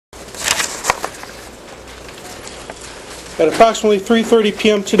At approximately 3:30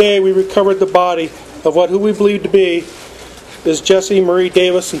 p.m. today, we recovered the body of who we believe to be is Jessie Marie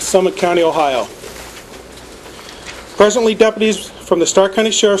Davis in Summit County, Ohio. Presently, deputies from the Stark County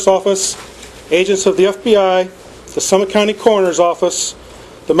Sheriff's Office, agents of the FBI, the Summit County Coroner's Office,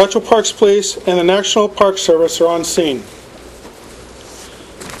 the Metro Parks Police, and the National Park Service are on scene.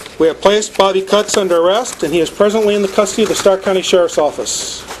 We have placed Bobby Cutts under arrest, and he is presently in the custody of the Stark County Sheriff's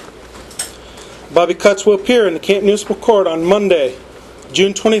Office. Bobby Cutts will appear in the Canton Municipal Court on Monday,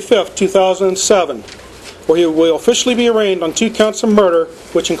 June 25, 2007, where he will officially be arraigned on 2 counts of murder,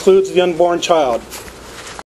 which includes the unborn child.